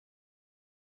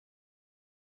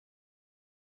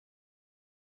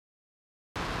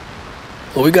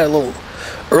Well, we got a little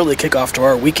early kickoff to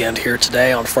our weekend here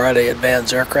today on Friday at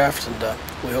Van's Aircraft, and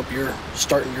we hope you're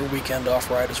starting your weekend off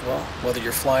right as well, whether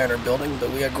you're flying or building.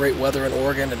 But we had great weather in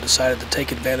Oregon and decided to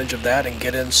take advantage of that and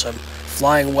get in some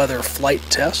flying weather flight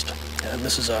test. And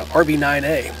this is a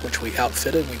RB9A, which we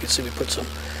outfitted. We can see we put some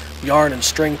yarn and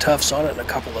string tufts on it and a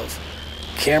couple of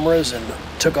cameras and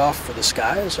took off for the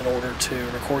skies in order to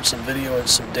record some video and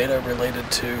some data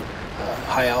related to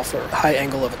high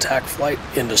angle of attack flight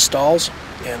into stalls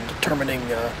and determining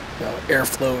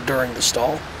airflow during the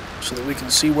stall so that we can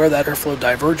see where that airflow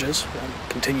diverges and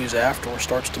continues aft or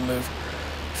starts to move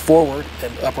forward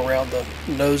and up around the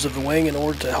nose of the wing in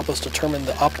order to help us determine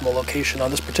the optimal location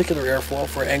on this particular airfoil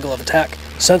for angle of attack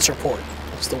sensor port.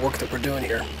 That's the work that we're doing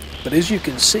here. But as you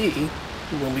can see,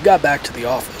 when we got back to the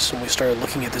office and we started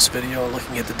looking at this video and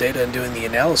looking at the data and doing the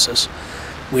analysis,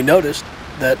 we noticed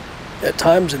that at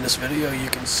times in this video you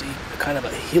can see kind of a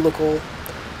helical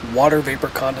water vapor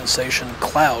condensation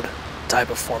cloud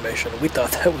type of formation. We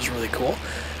thought that was really cool.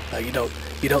 You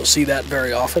don't see that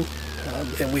very often,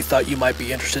 and we thought you might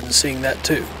be interested in seeing that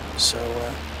too. So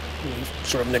we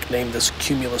sort of nicknamed this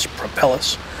cumulus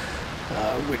propellus.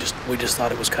 We just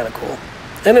thought it was kind of cool.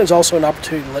 And it's also an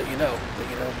opportunity to let you know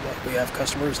that we have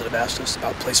customers that have asked us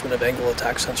about placement of angle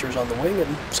attack sensors on the wing,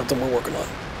 and something we're working on.